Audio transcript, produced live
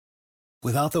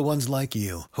Without the ones like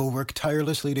you, who work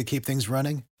tirelessly to keep things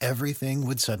running, everything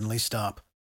would suddenly stop.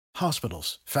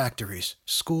 Hospitals, factories,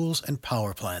 schools, and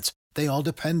power plants, they all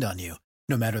depend on you.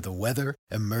 No matter the weather,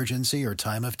 emergency, or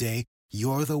time of day,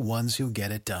 you're the ones who get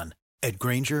it done. At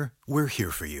Grainger, we're here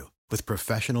for you with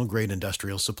professional-grade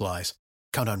industrial supplies.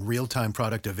 Count on real-time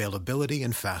product availability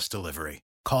and fast delivery.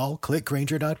 Call,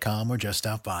 clickgrainger.com, or just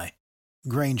stop by.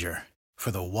 Grainger, for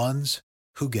the ones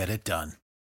who get it done.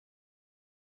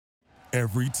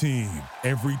 Every team,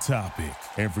 every topic,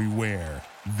 everywhere.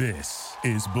 This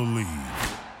is Believe.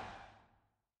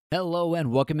 Hello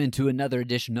and welcome into another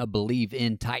edition of Believe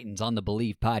in Titans on the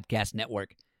Believe Podcast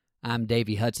Network. I'm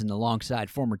Davey Hudson alongside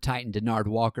former Titan Denard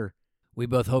Walker. We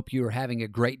both hope you are having a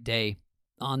great day.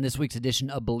 On this week's edition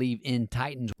of Believe in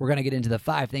Titans, we're going to get into the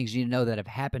 5 things you need to know that have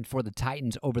happened for the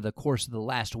Titans over the course of the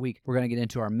last week. We're going to get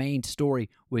into our main story,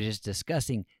 which is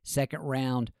discussing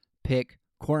second-round pick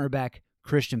cornerback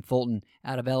Kristian Fulton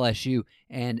out of LSU,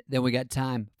 and then we got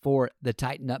time for the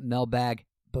Tighten Up mailbag.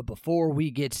 But before we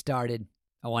get started,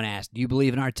 I want to ask, do you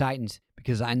believe in our Titans?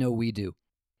 Because I know we do.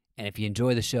 And if you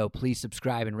enjoy the show, please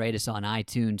subscribe and rate us on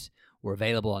iTunes. We're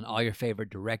available on all your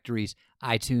favorite directories: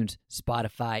 iTunes,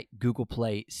 Spotify, Google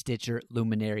Play, Stitcher,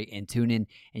 Luminary, and TuneIn.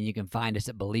 And you can find us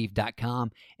at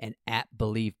Believe.com and at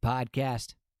Believe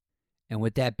Podcast. And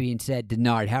with that being said,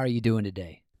 Denard, how are you doing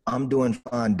today? I'm doing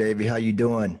fine, Davey. How you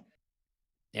doing?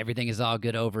 Everything is all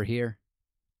good over here.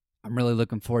 I'm really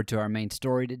looking forward to our main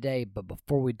story today. But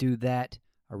before we do that,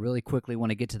 I really quickly want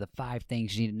to get to the 5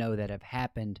 things you need to know that have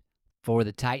happened for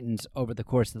the Titans over the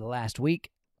course of the last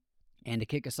week. And to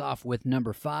kick us off with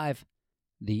number 5,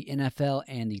 the NFL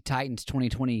and the Titans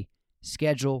 2020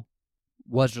 schedule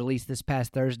was released this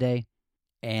past Thursday.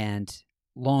 And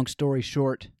long story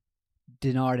short,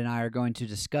 Denard and I are going to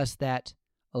discuss that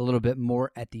a little bit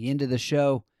more at the end of the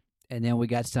show. And then we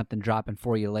got something dropping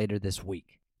for you later this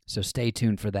week. So stay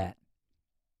tuned for that.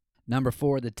 Number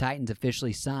 4, the Titans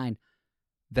officially signed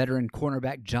veteran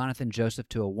cornerback Jonathan Joseph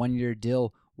to a 1-year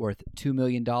deal worth $2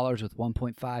 million with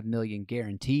 $1.5 million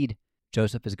guaranteed.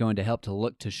 Joseph is going to help to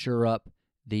look to shore up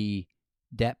the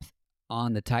depth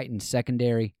on the Titans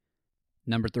secondary.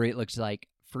 Number 3, it looks like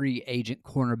free agent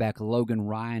cornerback Logan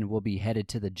Ryan will be headed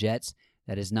to the Jets.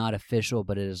 That is not official,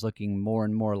 but it is looking more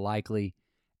and more likely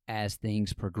as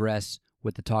things progress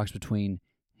with the talks between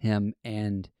him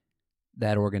and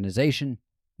that organization.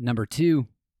 Number 2,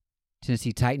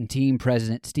 Tennessee Titan team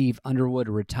president Steve Underwood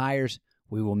retires.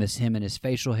 We will miss him and his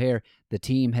facial hair. The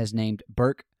team has named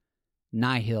Burke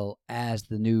Nihill as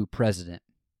the new president.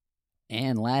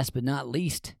 And last but not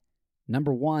least,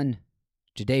 number 1,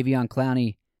 Jadeveon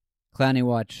Clowney. Clowney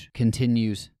Watch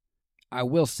continues. I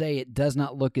will say it does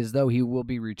not look as though he will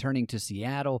be returning to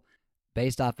Seattle.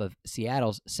 Based off of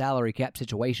Seattle's salary cap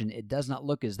situation, it does not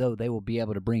look as though they will be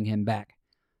able to bring him back.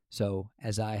 So,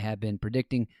 as I have been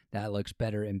predicting, that looks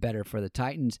better and better for the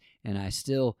Titans, and I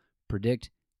still predict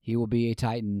he will be a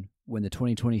Titan when the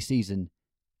 2020 season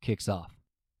kicks off.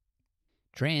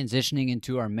 Transitioning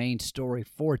into our main story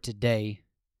for today,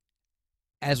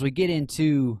 as we get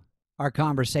into our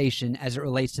conversation as it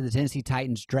relates to the Tennessee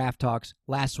Titans draft talks,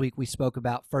 last week we spoke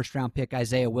about first-round pick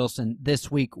Isaiah Wilson. This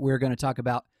week we're going to talk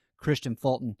about Kristian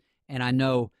Fulton, and I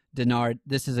know, Denard,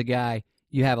 this is a guy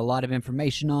you have a lot of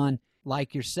information on.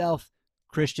 Like yourself,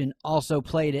 Kristian also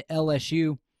played at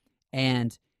LSU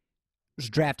and was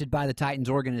drafted by the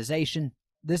Titans organization.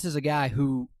 This is a guy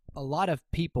who a lot of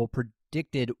people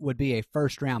predicted would be a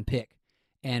first-round pick,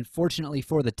 and fortunately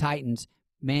for the Titans,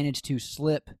 managed to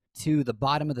slip to the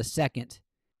bottom of the second.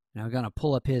 Now I'm going to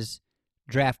pull up his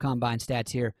draft combine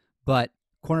stats here, but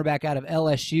cornerback out of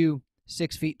LSU,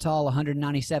 6 feet tall,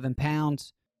 197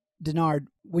 pounds. Denard,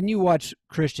 when you watch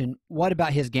Kristian, what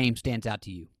about his game stands out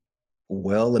to you?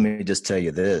 Well, let me just tell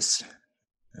you this.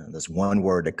 There's one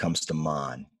word that comes to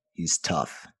mind. He's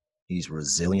tough, he's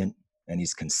resilient, and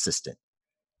he's consistent.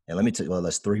 And let me tell you, well,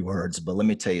 that's 3 words, but let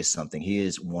me tell you something. He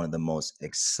is one of the most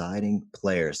exciting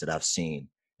players that I've seen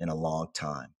in a long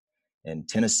time. In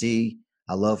Tennessee,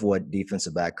 I love what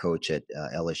defensive back coach at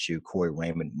LSU, Corey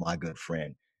Raymond, my good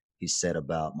friend, he said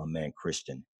about my man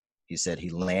Kristian. He said he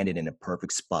landed in a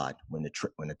perfect spot when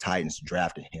the Titans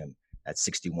drafted him at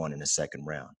 61 in the second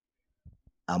round.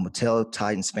 I'm going to tell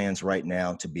Titans fans right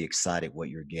now to be excited what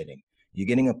you're getting. You're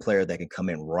getting a player that can come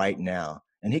in right now,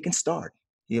 and he can start.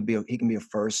 He can be a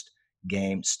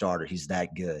first-game starter. He's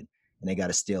that good, and they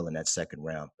got a steal in that second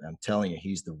round. I'm telling you,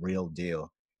 he's the real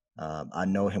deal. I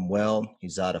know him well.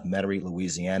 He's out of Metairie,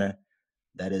 Louisiana.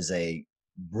 That is a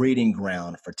breeding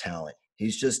ground for talent.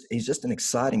 He's just an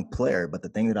exciting player, but the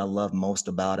thing that I love most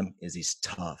about him is he's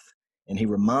tough. And he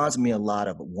reminds me a lot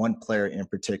of one player in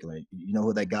particular. You know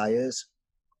who that guy is?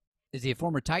 Is he a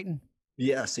former Titan?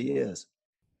 Yes, he is.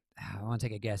 I want to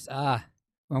take a guess. I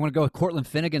want to go with Cortland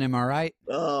Finnegan. Am I right?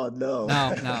 Oh, no.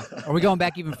 No. Are we going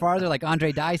back even farther, like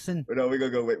Andre Dyson? No, we're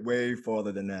going to go way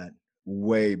farther than that.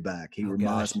 Way back. He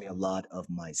reminds gosh. me a lot of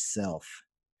myself.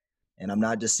 And I'm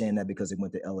not just saying that because he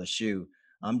went to LSU.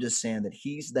 I'm just saying that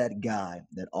he's that guy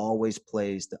that always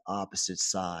plays the opposite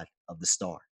side of the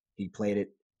star. He played it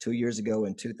 2 years ago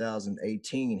in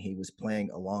 2018. He was playing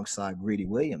alongside Greedy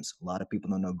Williams. A lot of people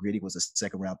don't know Greedy was a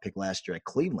second-round pick last year at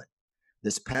Cleveland.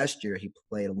 This past year, he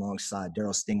played alongside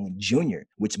Darryl Stingley Jr.,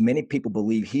 which many people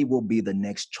believe he will be the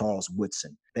next Charles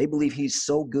Woodson. They believe he's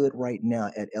so good right now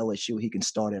at LSU, he can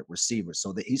start at receiver,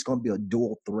 so that he's going to be a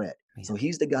dual threat. Man. So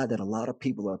he's the guy that a lot of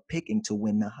people are picking to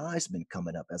win the Heisman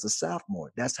coming up as a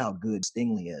sophomore. That's how good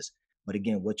Stingley is. But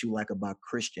again, what you like about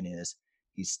Christian is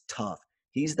he's tough.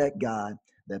 He's that guy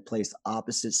that plays the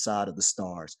opposite side of the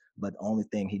stars, but the only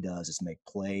thing he does is make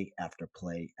play after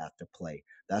play after play.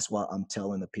 That's why I'm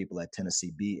telling the people at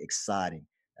Tennessee, be exciting.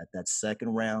 At that second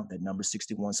round, that number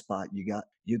 61 spot, you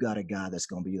got a guy that's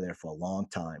going to be there for a long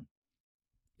time.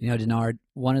 You know, Denard,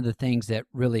 one of the things that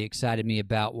really excited me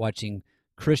about watching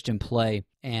Christian play,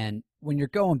 and when you're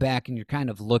going back and you're kind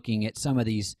of looking at some of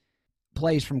these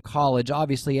plays from college,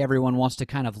 obviously everyone wants to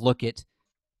kind of look at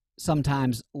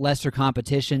sometimes lesser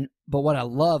competition, but what I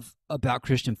love about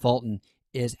Christian Fulton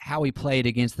is how he played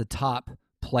against the top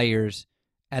players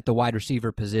at the wide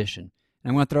receiver position.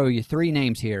 And I'm going to throw you 3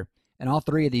 names here, and all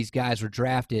 3 of these guys were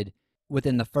drafted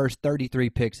within the first 33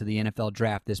 picks of the NFL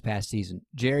draft this past season.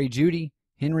 Jerry Jeudy,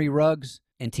 Henry Ruggs,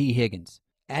 and T. Higgins.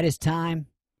 At his time,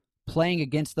 playing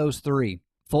against those 3,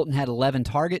 Fulton had 11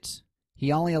 targets.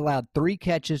 He only allowed 3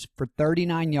 catches for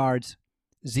 39 yards,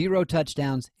 0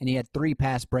 touchdowns, and he had 3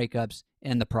 pass breakups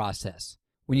in the process.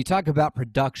 When you talk about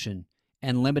production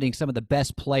and limiting some of the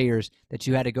best players that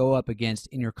you had to go up against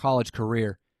in your college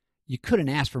career, you couldn't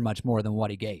ask for much more than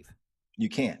what he gave. You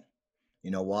can't.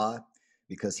 You know why?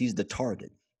 Because he's the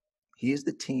target. He is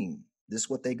the team. This is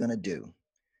what they're going to do.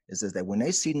 Is that when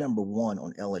they see number 1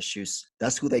 on LSU,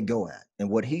 that's who they go at. And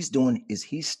what he's doing is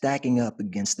he's stacking up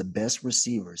against the best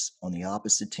receivers on the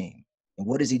opposite team. And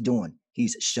what is he doing?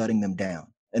 He's shutting them down.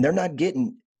 And they're not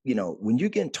getting, when you're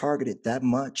getting targeted that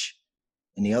much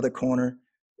and the other corner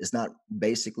is not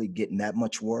basically getting that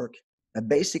much work, that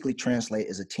basically translates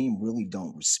as a team really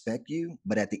don't respect you.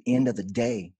 But at the end of the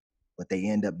day, what they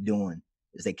end up doing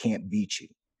is they can't beat you.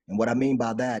 And what I mean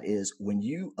by that is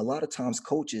a lot of times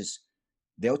coaches,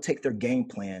 they'll take their game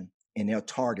plan and they'll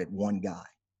target one guy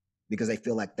because they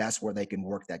feel like that's where they can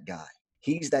work that guy.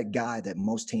 He's that guy that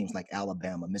most teams like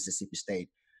Alabama, Mississippi State,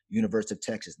 University of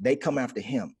Texas, they come after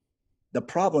him. The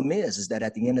problem is that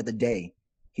at the end of the day,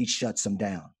 he shuts them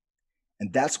down.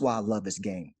 And that's why I love his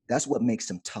game. That's what makes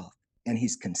him tough. And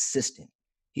he's consistent.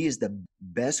 He is the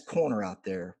best corner out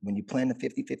there when you're playing the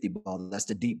 50-50 ball. That's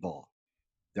the deep ball.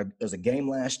 There was a game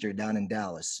last year down in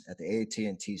Dallas at the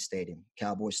AT&T Stadium,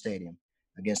 Cowboy Stadium,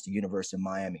 against the University of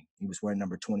Miami. He was wearing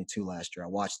number 22 last year. I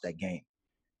watched that game.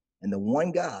 And the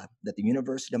one guy that the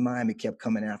University of Miami kept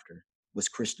coming after was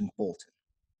Christian Fulton.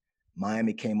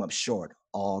 Miami came up short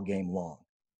all game long.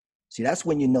 See, that's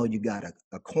when you know you got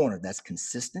a corner that's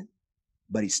consistent,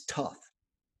 but he's tough,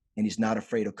 and he's not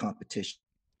afraid of competition.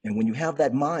 And when you have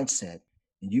that mindset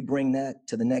and you bring that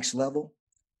to the next level,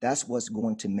 that's what's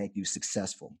going to make you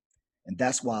successful. And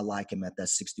that's why I like him at that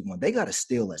 61. They got to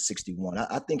steal at 61.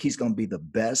 I think he's going to be the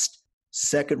best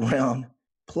second-round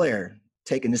player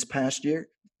taken this past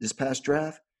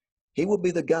draft. He will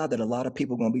be the guy that a lot of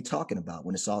people are going to be talking about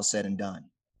when it's all said and done.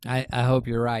 I hope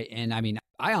you're right. And I mean,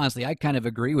 I kind of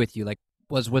agree with you. Like,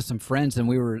 was with some friends and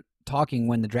we were talking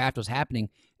when the draft was happening,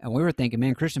 and we were thinking,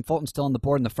 man, Christian Fulton's still on the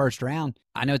board in the first round.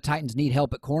 I know Titans need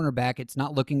help at cornerback. It's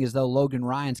not looking as though Logan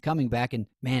Ryan's coming back. And,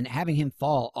 man, having him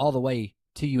fall all the way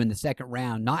to you in the second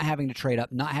round, not having to trade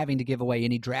up, not having to give away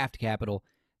any draft capital,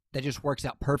 that just works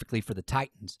out perfectly for the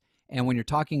Titans. And when you're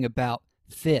talking about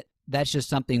fit, that's just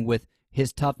something with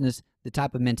his toughness, the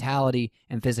type of mentality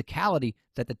and physicality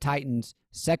that the Titans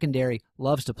secondary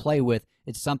loves to play with.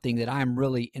 It's something that I'm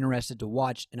really interested to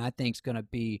watch, and I think is going to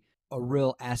be a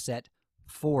real asset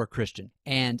for Christian.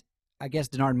 And I guess,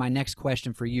 Denard, my next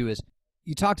question for you is,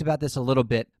 you talked about this a little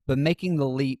bit, but making the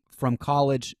leap from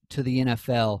college to the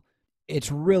NFL,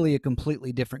 it's really a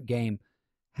completely different game.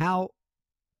 How,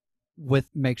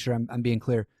 make sure I'm being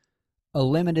clear, a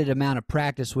limited amount of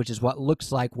practice, which is what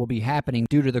looks like will be happening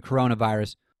due to the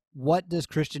coronavirus, what does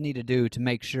Christian need to do to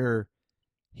make sure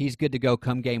he's good to go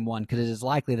come game one? Because it is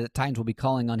likely that the Titans will be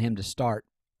calling on him to start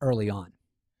early on.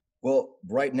 Well,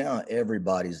 right now,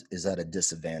 everybody's is at a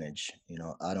disadvantage.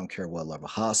 I don't care what level,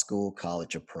 high school,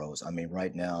 college, or pros. I mean,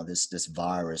 right now, this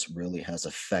virus really has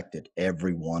affected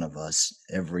every one of us,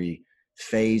 every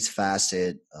phase,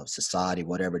 facet of society,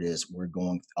 whatever it is.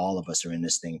 All of us are in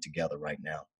this thing together right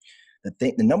now.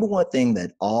 The number one thing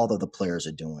that all of the players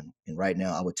are doing, and right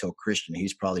now, I would tell Christian,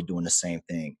 he's probably doing the same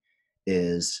thing,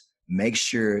 is make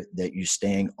sure that you're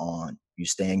staying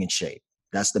in shape.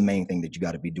 That's the main thing that you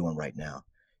got to be doing right now.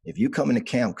 If you come into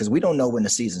camp, because we don't know when the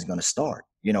season's going to start,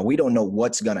 we don't know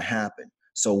what's going to happen.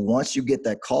 So once you get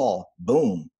that call,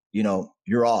 boom,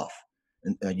 you're off,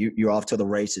 and you're off to the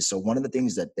races. So one of the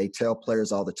things that they tell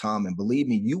players all the time, and believe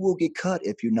me, you will get cut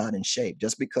if you're not in shape.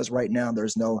 Just because right now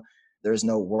there's no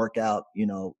workout,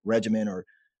 regimen or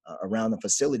around the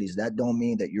facilities, that don't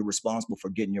mean that you're responsible for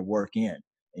getting your work in.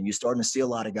 And you're starting to see a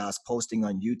lot of guys posting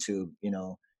on YouTube,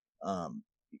 um,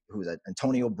 who's that?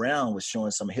 Antonio Brown was showing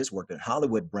some of his work. And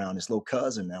Hollywood Brown, his little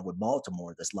cousin now with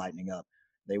Baltimore, that's lightening up.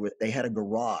 They had a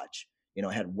garage,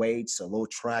 had weights, a little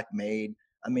track made.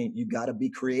 I mean, you got to be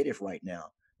creative right now.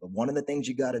 But one of the things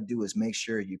you got to do is make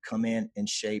sure you come in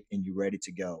shape and you're ready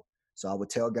to go. So I would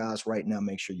tell guys right now,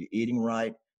 make sure you're eating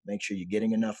right, make sure you're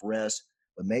getting enough rest,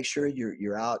 but make sure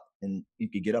you're out and you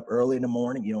can get up early in the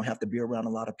morning. You don't have to be around a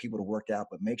lot of people to work out,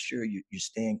 but make sure you're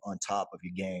staying on top of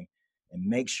your game and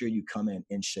make sure you come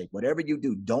in shape. Whatever you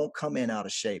do, don't come in out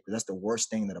of shape, because that's the worst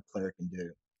thing that a player can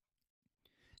do.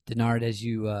 Denard, as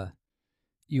you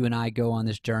and I go on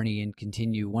this journey and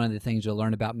continue, one of the things you'll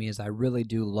learn about me is I really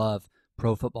do love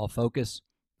Pro Football Focus.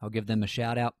 I'll give them a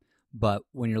shout out. But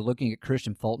when you're looking at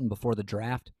Christian Fulton before the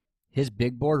draft, his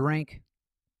big board rank,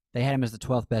 they had him as the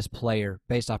 12th best player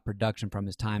based off production from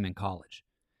his time in college.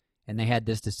 And they had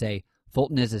this to say: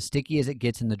 Fulton is as sticky as it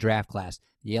gets in the draft class.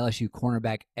 The LSU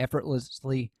cornerback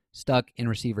effortlessly stuck in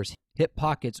receivers' hip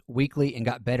pockets weekly and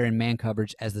got better in man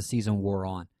coverage as the season wore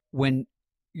on. When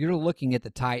you're looking at the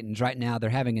Titans right now,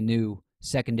 they're having a new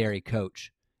secondary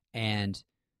coach, and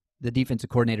the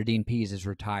defensive coordinator, Dean Pease, is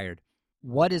retired.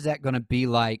 What is that going to be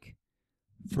like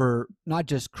for not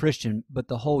just Christian, but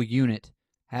the whole unit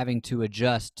having to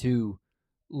adjust to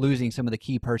losing some of the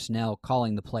key personnel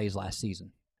calling the plays last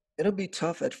season? It'll be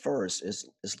tough at first. It's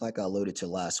like I alluded to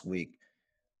last week.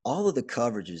 All of the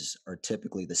coverages are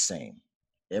typically the same.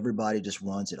 Everybody just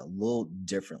runs it a little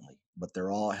differently, but they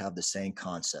all have the same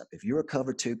concept. If you're a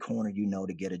cover two corner,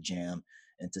 to get a jam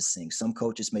and to sink. Some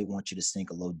coaches may want you to sink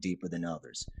a little deeper than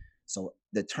others. So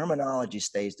the terminology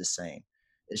stays the same.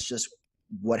 It's just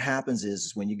what happens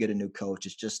is when you get a new coach,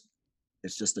 it's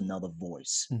just another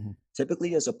voice. Mm-hmm.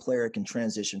 Typically, as a player, can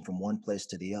transition from one place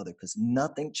to the other because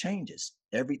nothing changes.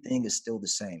 Everything is still the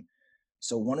same.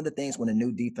 So one of the things when a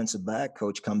new defensive back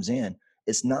coach comes in,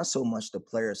 it's not so much the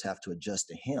players have to adjust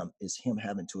to him, it's him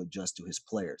having to adjust to his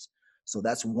players. So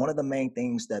that's one of the main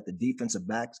things that the defensive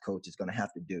backs coach is going to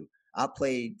have to do. I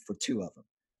played for two of them.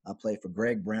 I played for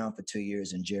Greg Brown for 2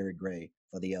 years and Jerry Gray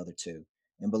for the other two.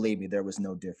 And believe me, there was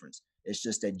no difference. It's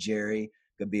just that Jerry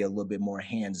could be a little bit more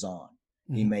hands-on.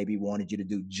 He maybe wanted you to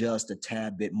do just a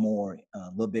tad bit more,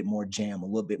 a little bit more jam, a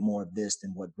little bit more of this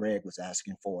than what Greg was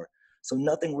asking for. So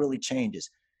nothing really changes.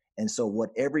 And so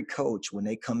what every coach, when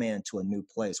they come into a new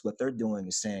place, what they're doing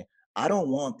is saying, I don't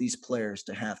want these players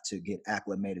to have to get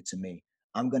acclimated to me.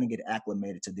 I'm going to get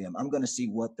acclimated to them. I'm going to see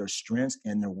what their strengths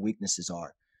and their weaknesses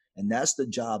are. And that's the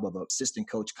job of an assistant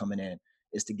coach coming in,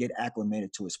 is to get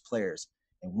acclimated to his players.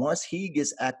 And once he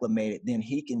gets acclimated, then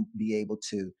he can be able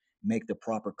to make the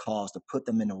proper calls to put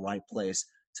them in the right place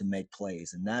to make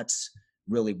plays. And that's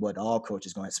really what all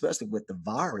coaches going, especially with the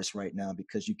virus right now,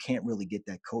 because you can't really get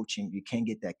that coaching. You can't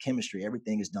get that chemistry.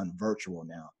 Everything is done virtual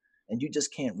now. And you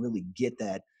just can't really get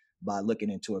that by looking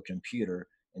into a computer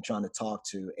and trying to talk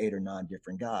to 8 or 9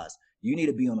 different guys. You need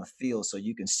to be on a field so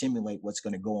you can simulate what's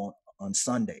going to go on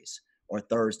Sundays or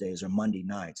Thursdays or Monday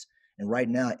nights. And right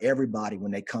now, everybody,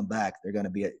 when they come back, they're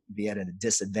going to be at a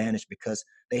disadvantage because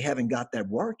they haven't got that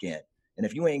work in. And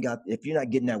if you're not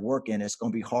getting that work in, it's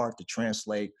going to be hard to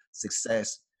translate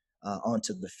success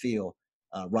onto the field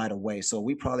right away. So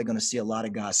we're probably going to see a lot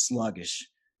of guys sluggish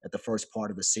at the first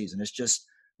part of the season.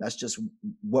 That's just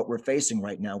what we're facing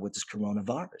right now with this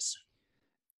coronavirus.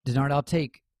 Denard, I'll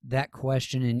take that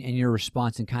question and your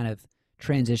response and kind of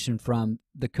transition from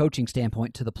the coaching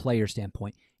standpoint to the player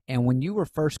standpoint. And when you were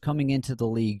first coming into the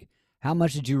league, how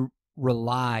much did you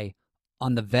rely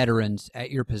on the veterans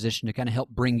at your position to kind of help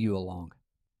bring you along?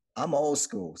 I'm old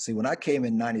school. See, when I came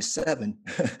in 97,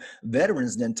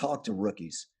 veterans didn't talk to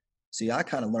rookies. See, I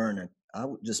kind of learned that I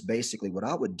would just basically what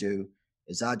I would do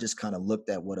is I just kind of looked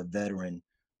at what a veteran,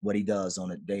 what he does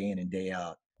on a day in and day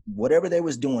out. Whatever they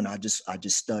was doing, I just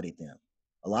studied them.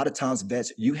 A lot of times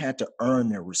vets, you had to earn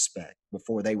their respect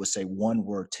before they would say one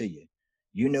word to you.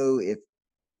 You knew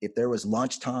if there was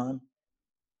lunchtime,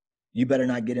 you better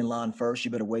not get in line first.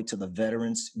 You better wait till the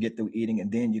veterans get through eating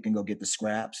and then you can go get the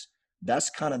scraps. That's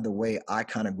kind of the way I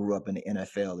kind of grew up in the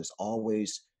NFL, is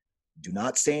always do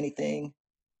not say anything,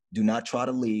 do not try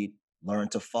to lead, learn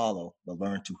to follow, but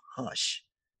learn to hush.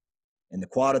 And the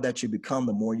quieter that you become,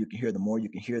 the more you can hear, the more you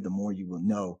can hear, the more you will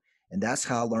know. And that's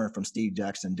how I learned from Steve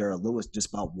Jackson, Darrell Lewis,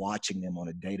 just by watching them on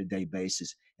a day-to-day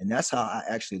basis. And that's how I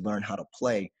actually learned how to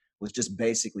play, was just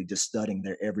basically just studying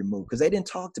their every move. Because they didn't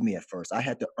talk to me at first. I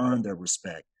had to earn their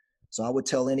respect. So I would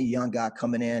tell any young guy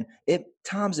coming in,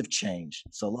 times have changed.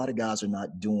 So a lot of guys are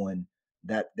not doing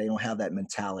that. They don't have that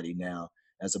mentality now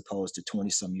as opposed to 20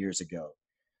 some years ago.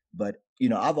 But,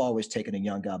 I've always taken a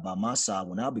young guy by my side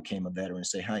when I became a veteran and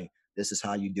say, hey, this is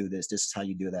how you do this. This is how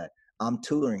you do that. I'm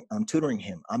tutoring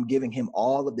him. I'm giving him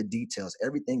all of the details,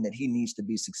 everything that he needs to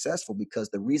be successful, because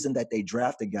the reason that they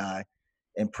draft a guy,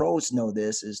 and pros know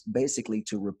this, is basically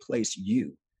to replace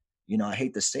you. I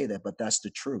hate to say that, but that's the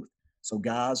truth. So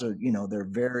guys are, they're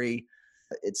very,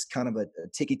 it's kind of a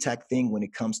ticky-tack thing when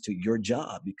it comes to your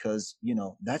job, because,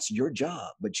 that's your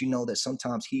job. But you know that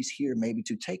sometimes he's here maybe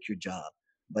to take your job.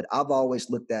 But I've always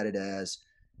looked at it as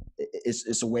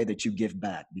it's a way that you give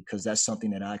back, because that's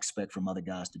something that I expect from other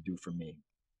guys to do for me.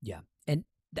 Yeah. And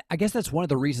I guess that's one of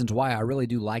the reasons why I really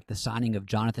do like the signing of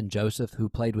Jonathan Joseph, who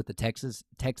played with the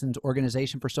Texans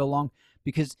organization for so long,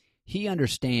 because he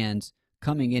understands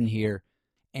coming in here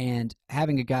and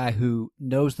having a guy who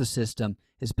knows the system,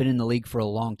 has been in the league for a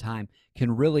long time,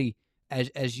 can really,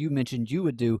 as you mentioned you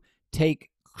would do, take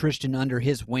Christian under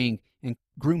his wing and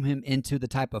groom him into the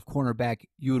type of cornerback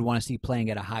you would want to see playing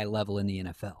at a high level in the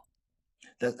NFL.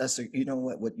 You know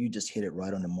what you just hit it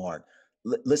right on the mark.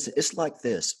 Listen, it's like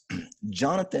this.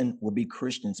 Jonathan will be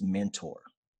Christian's mentor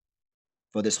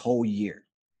for this whole year.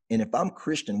 And if I'm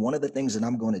Christian, one of the things that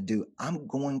I'm going to do, I'm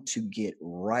going to get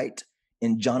right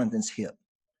in Jonathan's hip.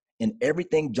 And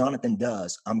everything Jonathan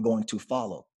does, I'm going to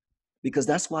follow. Because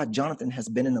that's why Jonathan has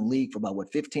been in the league for about,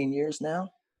 15 years now?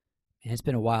 It's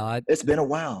been a while. It's been a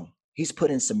while. He's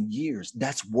put in some years.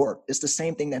 That's work. It's the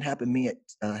same thing that happened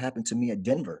to me at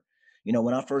Denver.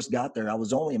 When I first got there, I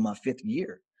was only in my 5th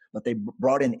year, but they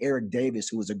brought in Eric Davis,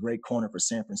 who was a great corner for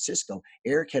San Francisco.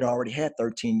 Eric had already had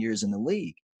 13 years in the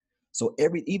league. So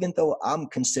even though I'm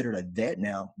considered a vet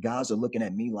now, guys are looking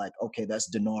at me like, okay,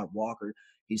 that's Denard Walker.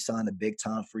 He signed a big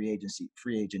time free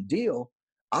agent deal.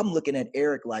 I'm looking at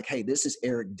Eric like, hey, this is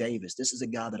Eric Davis. This is a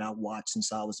guy that I watched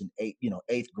since I was in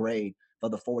 8th grade for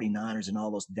the 49ers and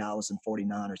all those Dallas and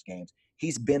 49ers games.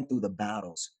 He's been through the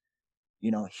battles.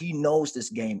 He knows this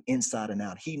game inside and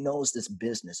out. He knows this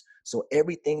business. So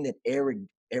everything that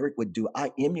Eric would do,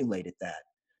 I emulated that.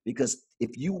 Because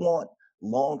if you want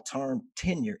long-term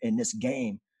tenure in this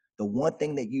game, the one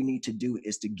thing that you need to do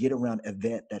is to get around a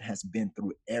vet that has been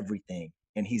through everything.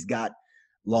 And he's got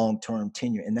long-term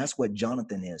tenure. And that's what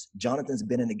Jonathan is. Jonathan's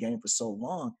been in the game for so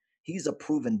long. He's a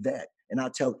proven vet. And I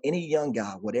tell any young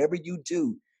guy, whatever you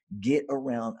do, get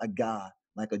around a guy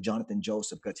like a Jonathan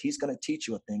Joseph, because he's going to teach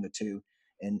you a thing or two.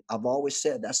 And I've always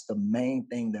said that's the main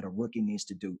thing that a rookie needs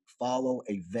to do. Follow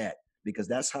a vet, because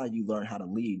that's how you learn how to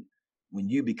lead when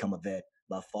you become a vet,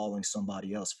 by following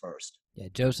somebody else first. Yeah,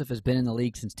 Joseph has been in the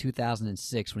league since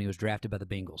 2006 when he was drafted by the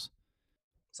Bengals.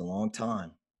 It's a long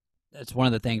time. That's one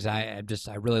of the things I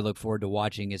really look forward to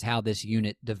watching, is how this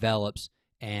unit develops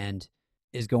and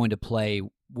is going to play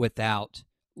without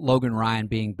Logan Ryan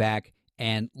being back.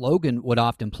 And Logan would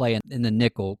often play in the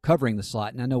nickel, covering the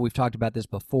slot. And I know we've talked about this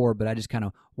before, but I just kind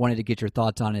of wanted to get your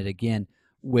thoughts on it again,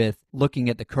 with looking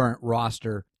at the current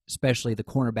roster, especially the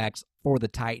cornerbacks for the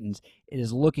Titans. It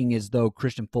is looking as though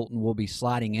Christian Fulton will be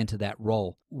sliding into that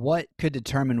role. What could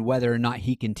determine whether or not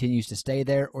he continues to stay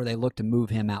there, or they look to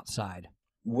move him outside?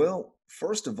 Well,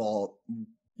 first of all,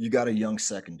 you got a young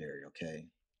secondary, okay?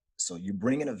 So you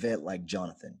bring in a vet like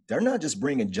Jonathan. They're not just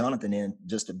bringing Jonathan in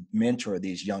just to mentor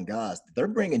these young guys. They're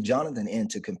bringing Jonathan in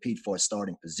to compete for a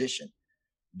starting position.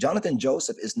 Jonathan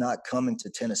Joseph is not coming to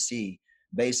Tennessee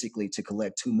basically to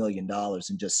collect $2 million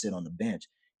and just sit on the bench.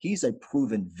 He's a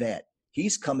proven vet.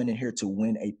 He's coming in here to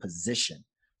win a position.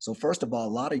 So first of all, a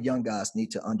lot of young guys need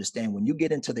to understand, when you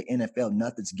get into the NFL,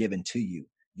 nothing's given to you.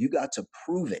 You got to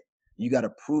prove it. You got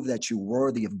to prove that you're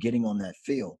worthy of getting on that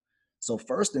field. So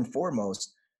first and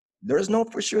foremost, there's no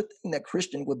for sure thing that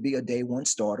Christian would be a day one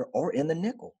starter or in the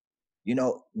nickel.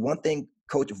 One thing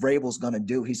Coach Vrabel's going to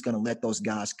do, he's going to let those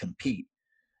guys compete.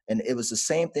 And it was the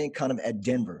same thing kind of at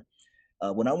Denver.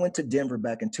 When I went to Denver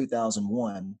back in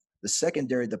 2001, the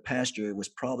secondary the past year was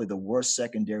probably the worst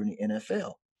secondary in the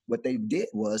NFL. What they did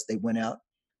was they went out,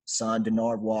 signed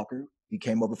Denard Walker. He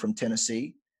came over from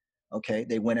Tennessee. Okay,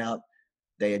 they went out.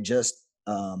 They had just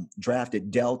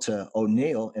drafted Delta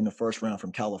O'Neal in the first round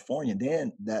from California.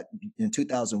 Then that in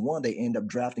 2001, they ended up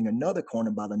drafting another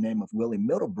corner by the name of Willie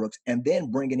Middlebrooks, and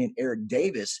then bringing in Eric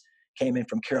Davis, came in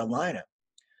from Carolina.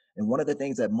 And one of the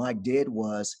things that Mike did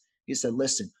was he said,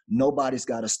 listen, nobody's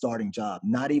got a starting job,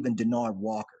 not even Denard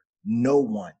Walker, no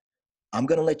one. I'm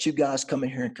going to let you guys come in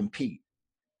here and compete.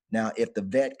 Now, if the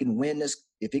vet can win this,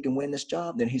 if he can win this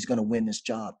job, then he's going to win this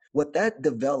job. What that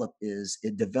develop is,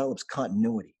 it develops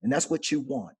continuity. And that's what you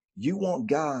want. You want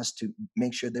guys to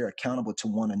make sure they're accountable to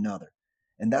one another.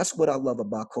 And that's what I love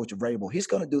about Coach Vrabel. He's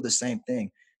going to do the same thing.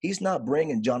 He's not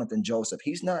bringing Jonathan Joseph.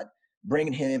 He's not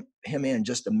bringing him in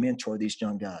just to mentor these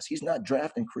young guys. He's not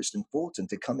drafting Christian Fulton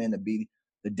to come in and be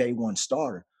the day one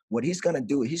starter. What he's going to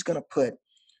do, he's going to put,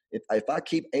 if I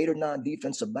keep 8 or 9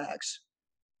 defensive backs,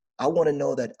 I want to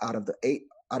know that out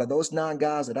of those 9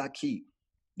 guys that I keep,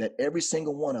 that every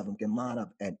single one of them can line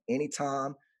up at any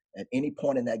time, at any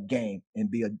point in that game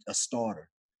and be a starter.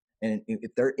 And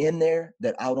if they're in there,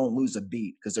 that I don't lose a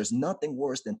beat, because there's nothing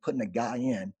worse than putting a guy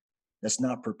in that's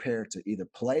not prepared to either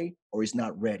play or he's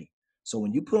not ready. So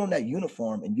when you put on that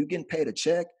uniform and you're getting paid a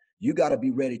check, you got to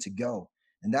be ready to go.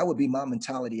 And that would be my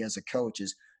mentality as a coach,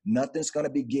 is nothing's going to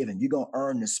be given. You're going to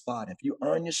earn this spot. If you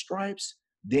earn your stripes,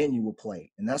 then you will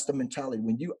play. And that's the mentality.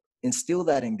 When you instill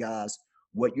that in guys,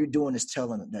 what you're doing is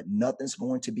telling them that nothing's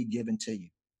going to be given to you.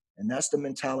 And that's the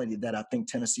mentality that I think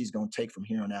Tennessee is going to take from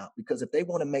here on out. Because if they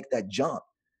want to make that jump,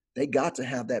 they got to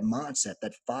have that mindset,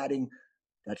 that fighting,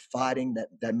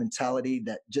 that mentality,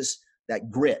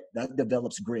 that grit, that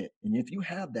develops grit. And if you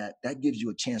have that, that gives you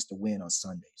a chance to win on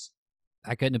Sundays.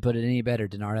 I couldn't have put it any better,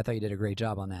 Denard. I thought you did a great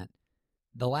job on that.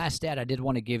 The last stat I did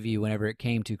want to give you whenever it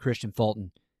came to Christian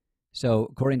Fulton. So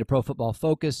according to Pro Football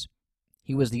Focus,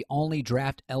 he was the only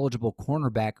draft-eligible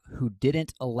cornerback who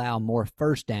didn't allow more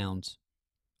first downs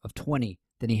of 20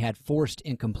 than he had forced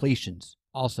incompletions,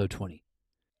 also 20.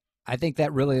 I think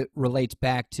that really relates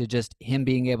back to just him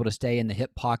being able to stay in the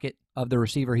hip pocket of the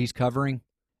receiver he's covering.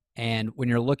 And when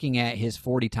you're looking at his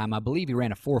 40 time, I believe he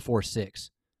ran a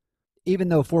 4.46. Even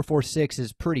though 4.46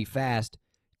 is pretty fast,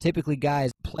 typically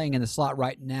guys playing in the slot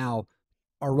right now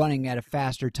are running at a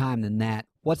faster time than that.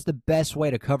 What's the best way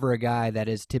to cover a guy that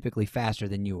is typically faster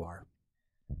than you are?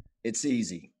 It's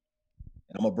easy.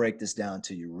 And I'm going to break this down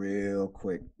to you real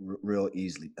quick, real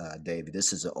easily, David.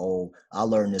 I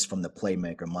learned this from the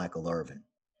playmaker, Michael Irvin.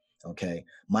 Okay.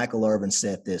 Michael Irvin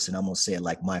said this, and I'm going to say it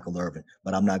like Michael Irvin,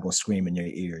 but I'm not going to scream in your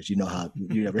ears. You know how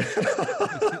you ever,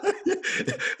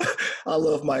 I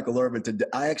love Michael Irvin.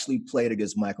 I actually played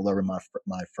against Michael Irvin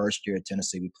my first year at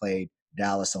Tennessee. We played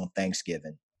Dallas on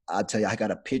Thanksgiving. I'll tell you, I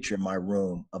got a picture in my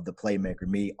room of the playmaker,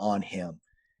 me on him,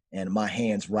 and my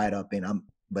hands right up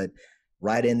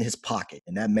right in his pocket.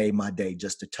 And that made my day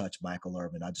just to touch Michael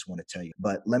Irvin. I just want to tell you.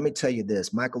 But let me tell you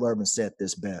this. Michael Irvin said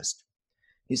this best.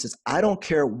 He says, I don't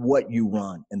care what you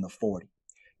run in the 40.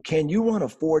 Can you run a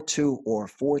 4.2 or a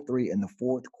 4.3 in the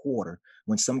fourth quarter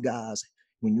when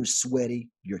you're sweaty,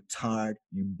 you're tired,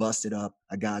 you busted up,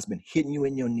 a guy's been hitting you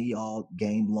in your knee all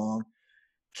game long?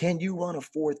 Can you run a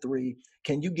 4.3?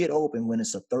 Can you get open when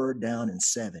it's a 3rd down and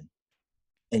 7?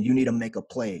 And you need to make a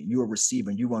play, you're a receiver,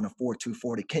 and you run a 4.2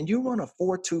 40. Can you run a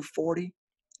 4.2 40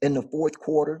 in the fourth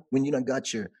quarter when you done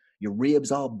got your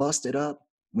ribs all busted up,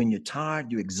 when you're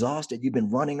tired, you're exhausted, you've been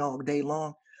running all day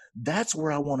long? That's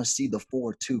where I want to see the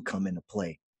 4.2 come into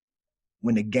play,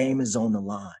 when the game is on the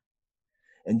line.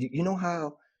 And you know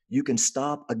how you can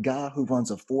stop a guy who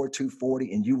runs a 4.2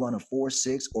 40 and you run a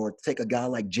 4.6, or take a guy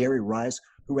like Jerry Rice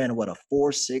who ran a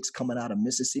 4.6 coming out of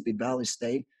Mississippi Valley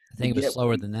State? I think it was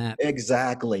slower than that.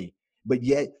 Exactly. But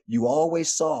yet you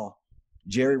always saw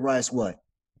Jerry Rice,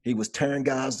 he was tearing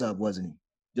guys up, wasn't he?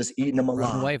 Just eating them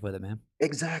alive. Running away with it, man.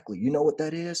 Exactly. You know what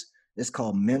that is? It's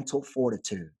called mental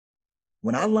fortitude.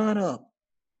 When I line up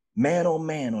man on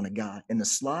man on a guy in the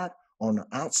slot, on the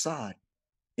outside,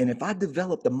 and if I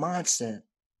develop the mindset,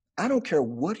 I don't care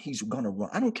what he's going to run.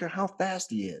 I don't care how fast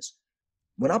he is.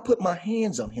 When I put my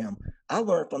hands on him, I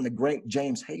learned from the great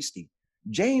James Hasty.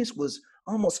 James was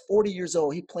almost 40 years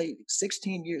old. He played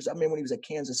 16 years. I remember when he was at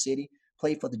Kansas City,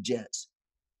 played for the Jets.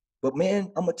 But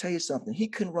man, I'm going to tell you something. He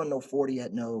couldn't run no 40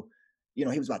 at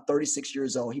he was about 36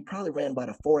 years old. He probably ran about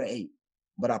a 4.8.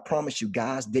 But I promise you,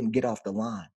 guys didn't get off the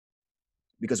line.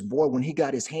 Because boy, when he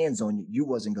got his hands on you, you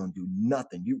wasn't going to do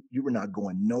nothing. You were not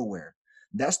going nowhere.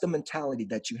 That's the mentality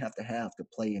that you have to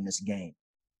play in this game.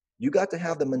 You got to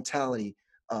have the mentality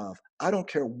of, I don't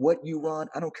care what you run.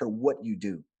 I don't care what you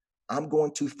do. I'm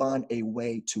going to find a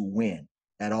way to win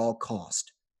at all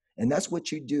cost. And that's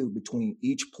what you do between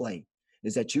each play,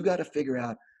 is that you got to figure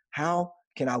out, How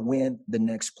can I win the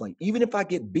next play? Even if I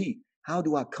get beat, how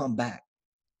do I come back?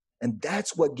 And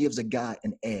that's what gives a guy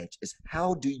an edge, is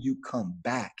how do you come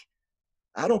back?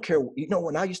 I don't care.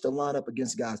 When I used to line up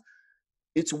against guys,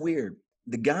 it's weird.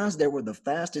 The guys that were the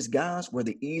fastest guys were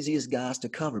the easiest guys to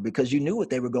cover because you knew what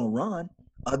they were going to run,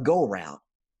 a go route.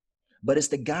 But it's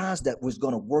the guys that was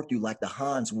going to work you, like the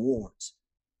Hines Wards,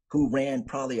 who ran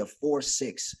probably a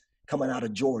 4.6 coming out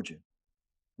of Georgia.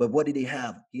 But what did he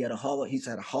have? He's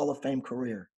had a Hall of Fame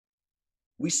career.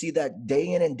 We see that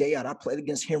day in and day out. I played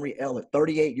against Henry Ellard,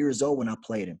 38 years old when I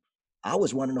played him. I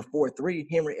was running a 4.3.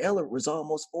 Henry Ellard was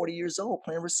almost 40 years old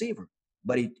playing receiver.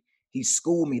 But he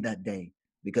schooled me that day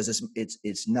because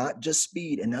it's not just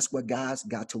speed, and that's what guys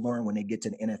got to learn when they get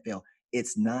to the NFL.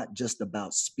 It's not just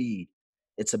about speed.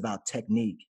 It's about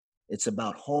technique. It's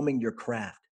about homing your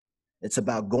craft. It's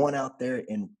about going out there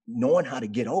and knowing how to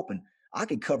get open. I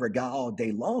could cover a guy all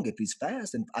day long if he's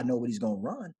fast and I know what he's going to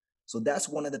run. So that's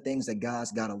one of the things that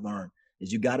guys got to learn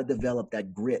is you got to develop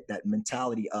that grit, that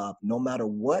mentality of no matter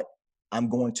what, I'm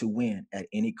going to win at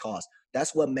any cost.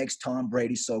 That's what makes Tom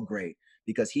Brady so great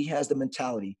because he has the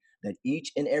mentality that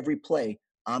each and every play,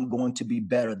 I'm going to be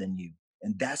better than you.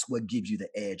 And that's what gives you the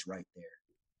edge right there.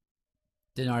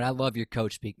 Denard, I love your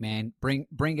coach speak, man.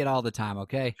 Bring it all the time,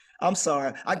 okay? I'm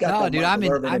sorry. I got dude, I'm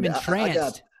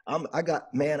entranced. I'm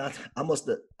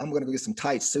gonna go get some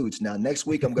tight suits now. Next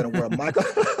week I'm gonna wear a Michael.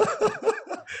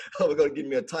 I'm gonna give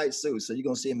me a tight suit. So you're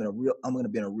gonna see him I'm gonna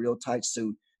be in a real tight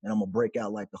suit and I'm gonna break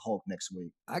out like the Hulk next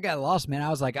week. I got lost, man. I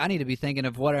was like, I need to be thinking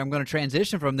of what I'm gonna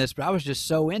transition from this, but I was just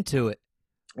so into it.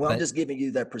 Well, I'm just giving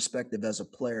you that perspective as a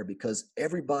player because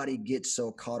everybody gets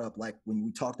so caught up, like when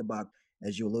we talked about,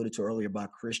 as you alluded to earlier,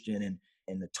 about Christian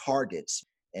and the targets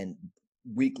and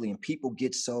weekly, and people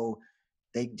get so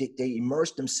they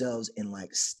immerse themselves in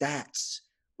like stats,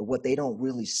 but what they don't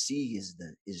really see is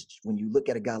when you look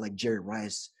at a guy like Jerry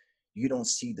Rice, you don't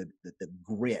see the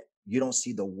grit, you don't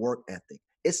see the work ethic.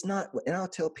 It's not, and I'll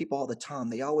tell people all the time,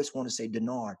 they always want to say,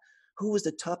 Denard, who was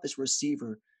the toughest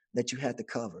receiver that you had to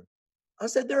cover? I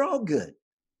said, they're all good.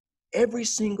 Every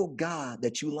single guy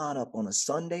that you line up on a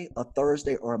Sunday, a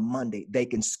Thursday, or a Monday, they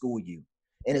can school you.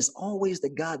 And it's always the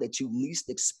guy that you least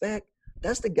expect.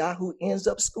 That's the guy who ends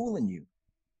up schooling you.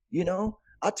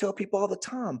 I tell people all the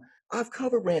time, I've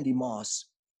covered Randy Moss,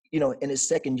 in his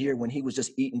second year when he was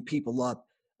just eating people up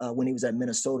when he was at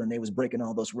Minnesota and they was breaking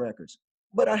all those records.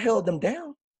 But I held them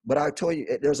down. But I told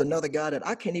you, there's another guy that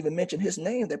I can't even mention his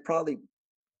name that probably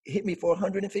hit me for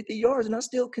 150 yards, and I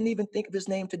still can't even think of his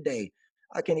name today.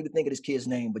 I can't even think of this kid's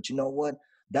name, but you know what?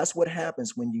 That's what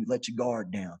happens when you let your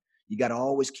guard down. You got to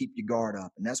always keep your guard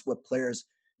up, and that's what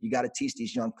you got to teach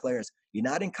these young players. You're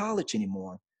not in college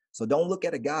anymore, so don't look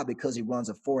at a guy because he runs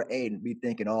a 4.8 and be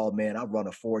thinking, oh, man, I run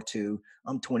a 4.2.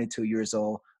 I'm 22 years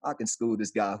old. I can school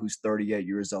this guy who's 38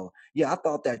 years old. Yeah, I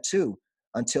thought that too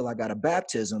until I got a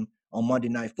baptism on Monday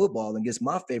Night Football against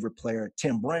my favorite player,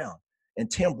 Tim Brown. And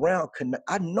Tim Brown,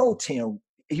 I know Tim,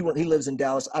 he lives in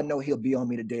Dallas. I know he'll be on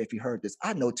me today if he heard this.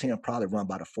 I know Tim probably run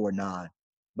about a 4.9.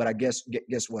 But I guess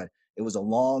what? It was a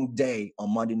long day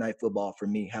on Monday Night Football for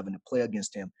me having to play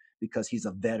against him because he's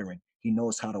a veteran. He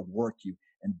knows how to work you.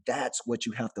 And that's what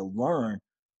you have to learn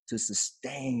to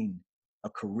sustain a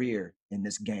career in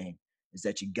this game, is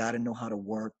that you got to know how to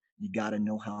work. You got to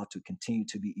know how to continue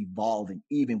to be evolving,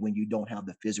 even when you don't have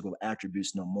the physical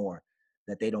attributes no more,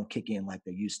 that they don't kick in like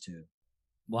they used to.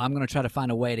 Well, I'm going to try to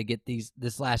find a way to get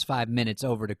this last 5 minutes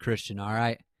over to Christian, all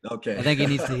right? Okay. I think he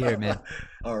needs to hear it, man.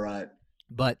 All right.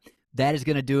 But that is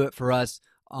going to do it for us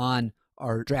on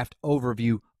our draft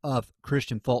overview of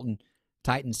Christian Fulton,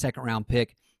 Titans second-round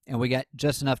pick. And we got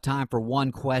just enough time for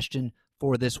one question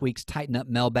for this week's Tighten Up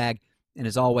Mailbag. And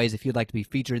as always, if you'd like to be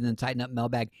featured in the Tighten Up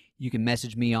Mailbag, you can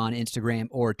message me on Instagram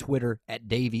or Twitter at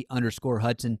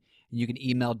Davey_Hudson. And you can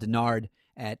email Denard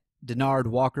at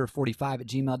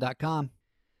DenardWalker45@gmail.com.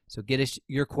 So get us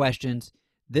your questions.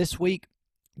 This week,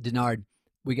 Denard,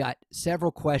 we got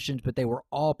several questions, but they were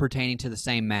all pertaining to the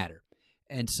same matter.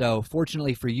 And so,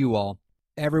 fortunately for you all,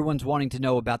 everyone's wanting to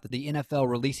know about the NFL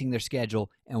releasing their schedule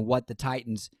and what the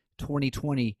Titans'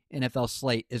 2020 NFL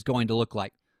slate is going to look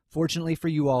like. Fortunately for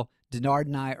you all, Denard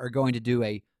and I are going to do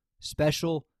a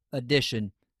special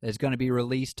edition that is going to be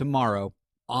released tomorrow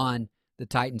on the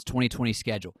Titans' 2020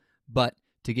 schedule. But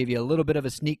to give you a little bit of a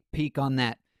sneak peek on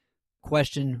that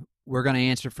question we're going to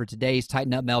answer for today's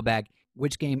Tighten Up Mailbag,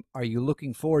 which game are you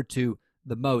looking forward to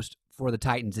the most for the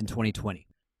Titans in 2020?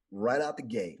 Right out the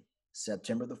gate,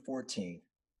 September the 14th,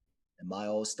 in my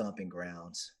old stomping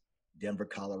grounds, Denver,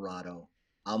 Colorado.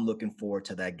 I'm looking forward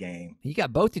to that game. You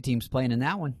got both your teams playing in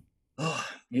that one. Oh,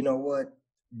 you know what?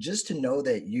 just to know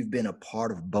that you've been a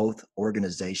part of both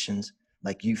organizations,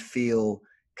 like you feel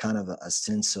kind of a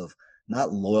sense of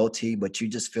not loyalty, but you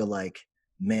just feel like,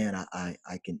 man, I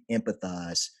can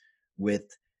empathize with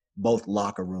both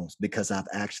locker rooms because I've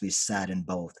actually sat in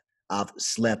both. I've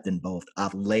slept in both.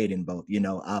 I've laid in both.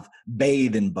 I've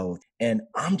bathed in both. And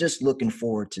I'm just looking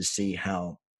forward to see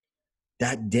how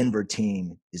that Denver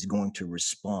team is going to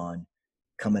respond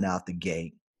coming out the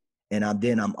gate. And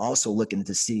I'm also looking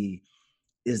to see,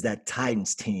 is that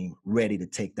Titans team ready to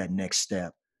take that next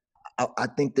step? I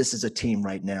think this is a team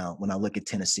right now, when I look at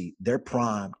Tennessee, they're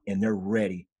primed and they're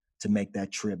ready to make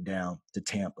that trip down to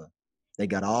Tampa. They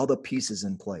got all the pieces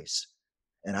in place.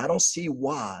 And I don't see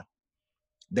why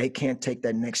they can't take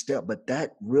that next step. But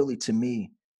that really, to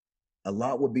me, a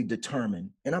lot would be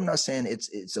determined. And I'm not saying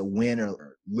it's a win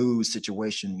or lose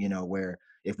situation, where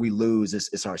if we lose,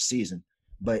 it's our season.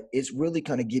 But it's really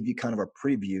going to give you kind of a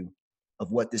preview of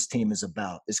what this team is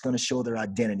about. It's going to show their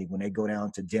identity when they go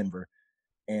down to Denver.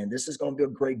 And this is going to be a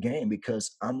great game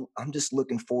because I'm just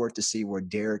looking forward to see where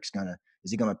Derek's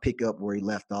is he going to pick up where he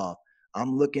left off?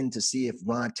 I'm looking to see if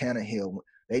Ryan Tannehill,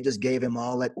 they just gave him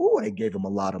all that. Ooh, they gave him a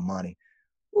lot of money.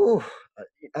 Ooh,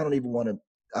 I don't even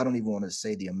want to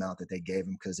say the amount that they gave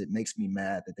him because it makes me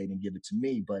mad that they didn't give it to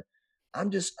me. But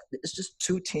it's just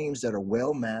two teams that are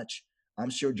well matched. I'm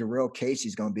sure Jurrell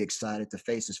Casey's going to be excited to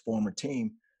face his former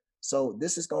team. So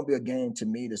this is going to be a game to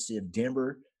me to see if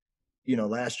Denver,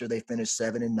 last year they finished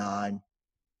 7-9.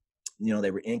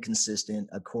 They were inconsistent.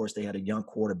 Of course, they had a young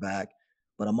quarterback.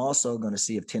 But I'm also going to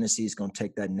see if Tennessee is going to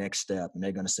take that next step. And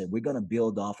they're going to say, we're going to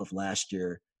build off of last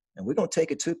year. And we're going to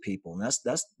take it to people. And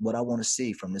that's what I want to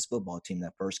see from this football team,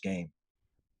 that first game.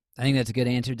 I think that's a good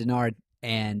answer, Denard.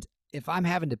 And if I'm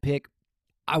having to pick,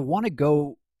 I want to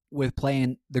go with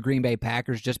playing the Green Bay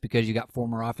Packers just because you got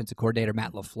former offensive coordinator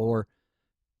Matt LaFleur,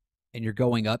 and you're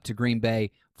going up to Green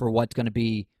Bay for what's going to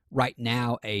be right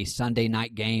now a Sunday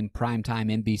night game,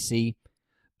 primetime NBC.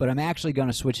 But I'm actually going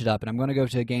to switch it up, and I'm going to go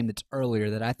to a game that's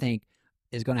earlier that I think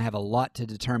is going to have a lot to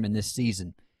determine this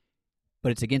season.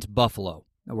 But it's against Buffalo.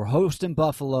 Now, we're hosting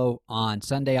Buffalo on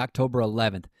Sunday, October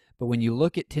 11th. But when you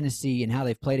look at Tennessee and how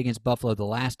they've played against Buffalo the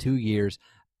last 2 years,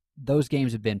 those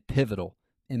games have been pivotal,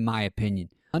 in my opinion.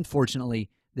 Unfortunately,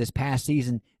 this past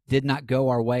season did not go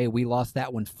our way. We lost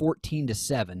that one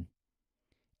 14-7.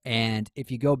 And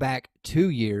if you go back 2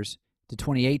 years to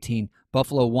 2018,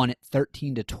 Buffalo won it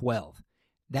 13-12.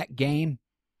 That game,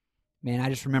 man, I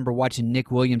just remember watching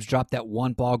Nick Williams drop that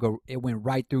one ball. It went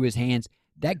right through his hands.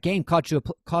 That game cost you a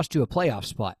playoff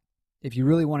spot, if you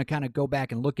really want to kind of go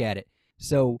back and look at it.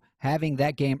 So having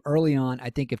that game early on, I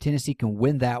think if Tennessee can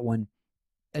win that one,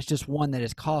 that's just one that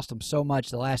has cost them so much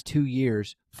the last 2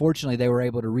 years. Fortunately, they were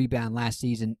able to rebound last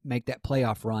season, make that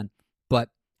playoff run. But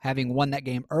having won that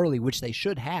game early, which they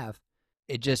should have,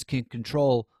 it just can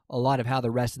control a lot of how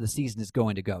the rest of the season is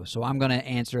going to go. So I'm going to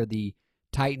answer the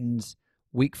Titans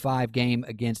Week 5 game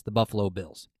against the Buffalo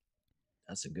Bills.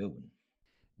 That's a good one.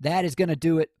 That is going to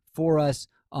do it for us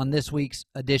on this week's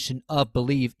edition of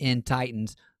Believe in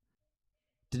Titans.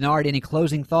 Denard, any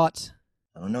closing thoughts?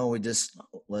 I don't know.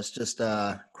 Let's just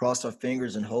cross our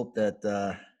fingers and hope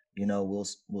that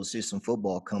we'll see some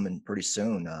football coming pretty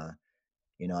soon. I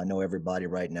know everybody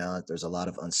right now, there's a lot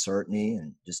of uncertainty,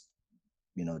 and just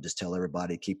tell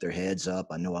everybody to keep their heads up.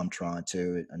 I know I'm trying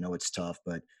to. I know it's tough,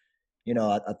 but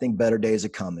I think better days are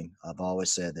coming. I've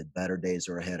always said that better days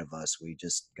are ahead of us. We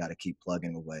just got to keep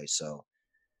plugging away. So,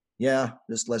 yeah,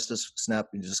 let's just snap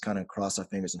and just kind of cross our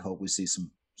fingers and hope we see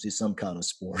some kind of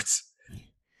sports.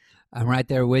 I'm right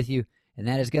there with you, and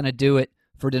that is going to do it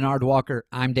for Denard Walker.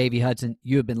 I'm Davey Hudson.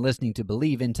 You have been listening to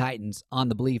Believe in Titans on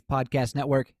the Believe Podcast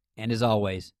Network, and as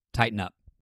always, tighten up.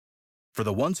 For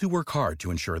the ones who work hard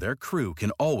to ensure their crew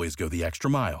can always go the extra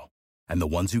mile, and the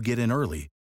ones who get in early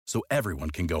so everyone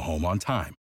can go home on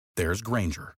time, there's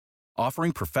Grainger,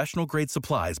 offering professional-grade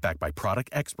supplies backed by product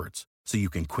experts so you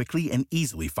can quickly and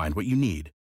easily find what you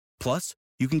need. Plus,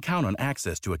 you can count on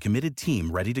access to a committed team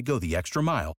ready to go the extra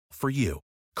mile for you.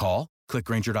 Call, click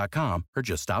Grainger.com, or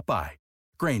just stop by.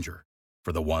 Grainger,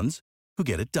 for the ones who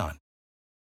get it done.